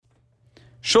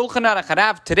Shulchan Aruch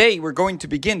Harav. Today we're going to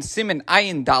begin Siman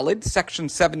Ayin Dalid, section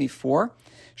 74.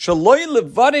 Shaloi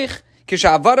levarich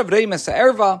kishavarav reimas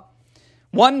erva.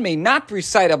 One may not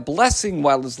recite a blessing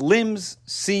while his limbs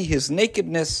see his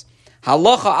nakedness.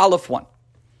 Halacha Aleph 1.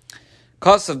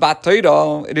 Because of Bat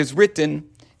Torah, it is written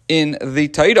in the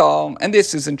Torah, and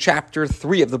this is in chapter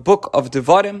 3 of the book of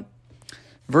Devarim,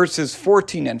 verses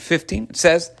 14 and 15. It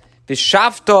says,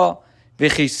 V'shavta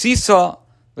v'chisisa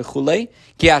v'chulei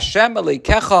ki Hashem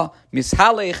Elokecha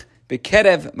mishalech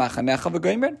b'kerev machanecha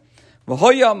v'gomer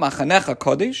v'hoya machanecha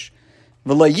kodesh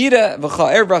v'layira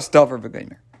v'cha'ervas davar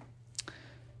v'gomer.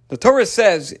 The Torah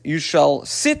says, you shall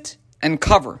sit and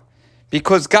cover,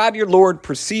 because God your Lord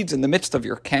proceeds in the midst of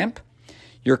your camp.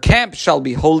 Your camp shall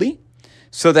be holy,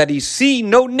 so that he see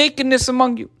no nakedness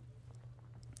among you.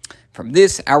 From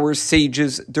this, our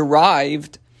sages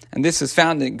derived, and this is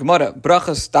found in Gemara,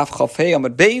 Brachas Daf Chafei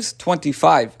Amud Beis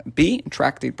 25b, in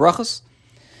Tractate Brachas,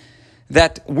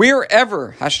 that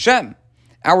wherever Hashem,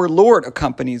 our Lord,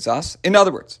 accompanies us, in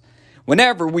other words,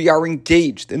 whenever we are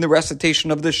engaged in the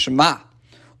recitation of the Shema,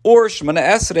 or Shemona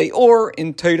Esra, or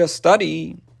in Torah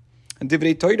study, and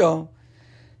Divrei Torah,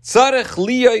 Tzarech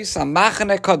liyos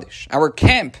hamachane kodesh, our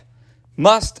camp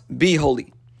must be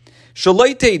holy.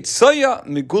 Shaloitei tzoya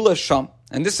migula sham,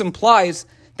 and this implies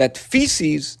that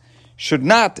feces should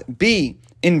not be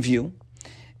in view,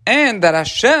 and that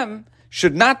Hashem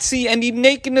should not see any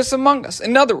nakedness among us.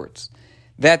 In other words,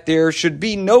 that there should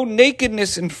be no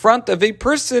nakedness in front of a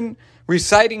person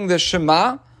reciting the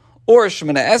Shema or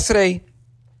Shemona Esra,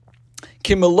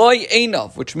 kimeloi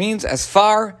einov, which means as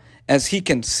far as he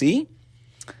can see.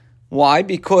 Why?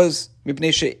 Because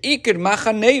because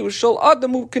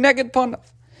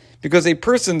a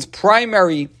person's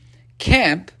primary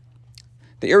camp,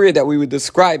 the area that we would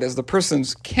describe as the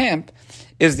person's camp,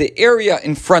 is the area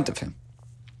in front of him.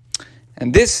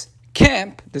 And this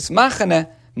camp, this machane,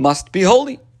 must be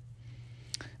holy.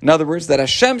 In other words, that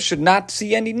Hashem should not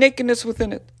see any nakedness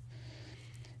within it.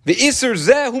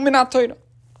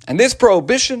 And this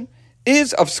prohibition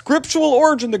is of scriptural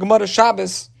origin. The Gemara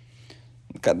Shabbos,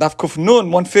 Daf Kuf Nun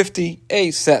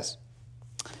 150a says,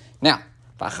 now,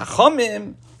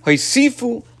 V'chachamim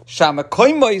hoisifu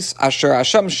shamakoymos asher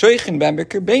Hashem shoichin b'hem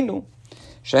b'kirbeinu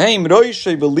shehem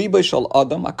roishei b'libay shel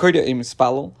adam akorda im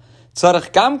mispalel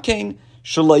tzarech gam kein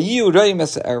shalayiu roim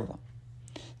es erva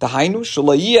dahainu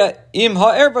shalayia im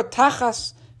ha'erva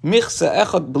tachas michse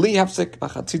echad b'li hafsek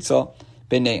v'chatzitza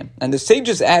b'neim. And the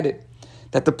sages added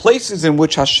that the places in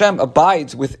which Hashem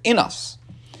abides within us,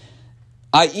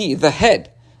 i.e., the head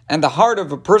and the heart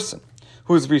of a person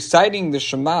who is reciting the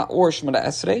Shema or Shemona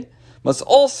Esra, must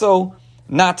also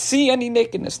not see any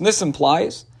nakedness. And this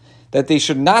implies that they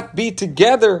should not be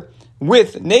together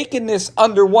with nakedness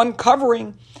under one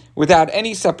covering without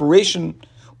any separation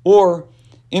or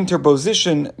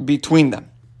interposition between them.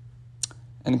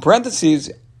 And in parentheses,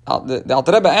 the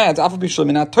Alter Rebbe adds, even though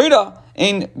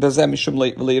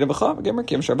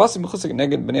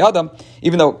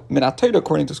minat Torah,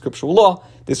 according to scriptural law,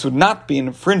 this would not be an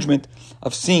infringement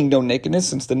of seeing no nakedness,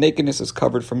 since the nakedness is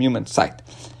covered from human sight.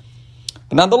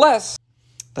 But nonetheless,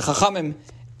 the Chachamim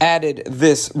added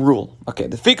this rule. Okay,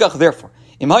 the fikach, therefore,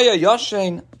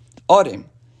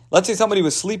 let's say somebody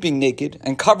was sleeping naked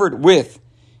and covered with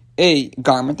a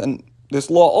garment, and this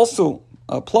law also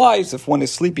applies if one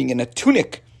is sleeping in a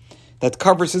tunic that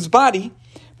covers his body,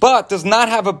 but does not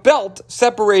have a belt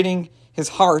separating his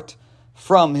heart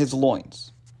from his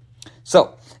loins.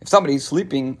 So, if somebody is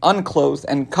sleeping unclothed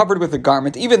and covered with a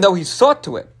garment, even though he saw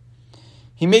to it,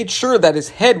 he made sure that his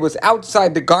head was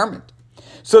outside the garment,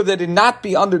 so that it not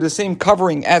be under the same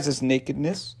covering as his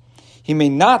nakedness, he may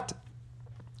not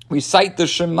recite the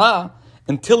Shema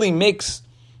until he makes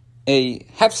a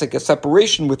hefsek, a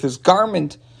separation with his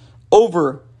garment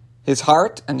over his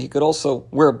heart, and he could also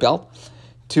wear a belt,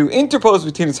 to interpose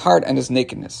between his heart and his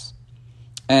nakedness.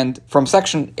 And from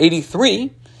section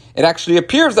 83, it actually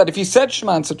appears that if he said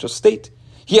Shema in such a state,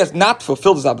 he has not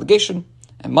fulfilled his obligation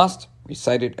and must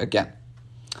recite it again.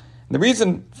 And the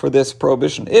reason for this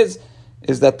prohibition is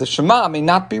that the Shema may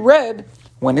not be read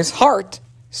when his heart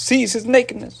sees his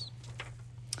nakedness.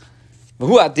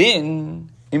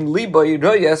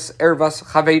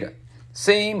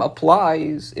 Same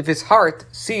applies if his heart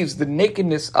sees the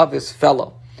nakedness of his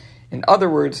fellow. In other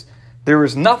words, there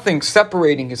is nothing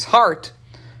separating his heart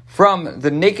from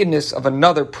the nakedness of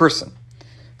another person.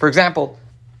 For example,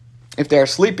 if they are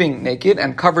sleeping naked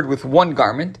and covered with one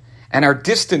garment and are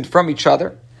distant from each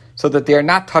other, so that they are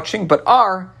not touching but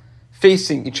are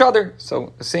facing each other,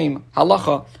 so the same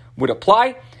halacha would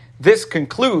apply. This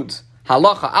concludes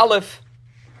halacha aleph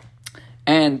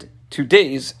and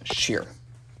today's shir.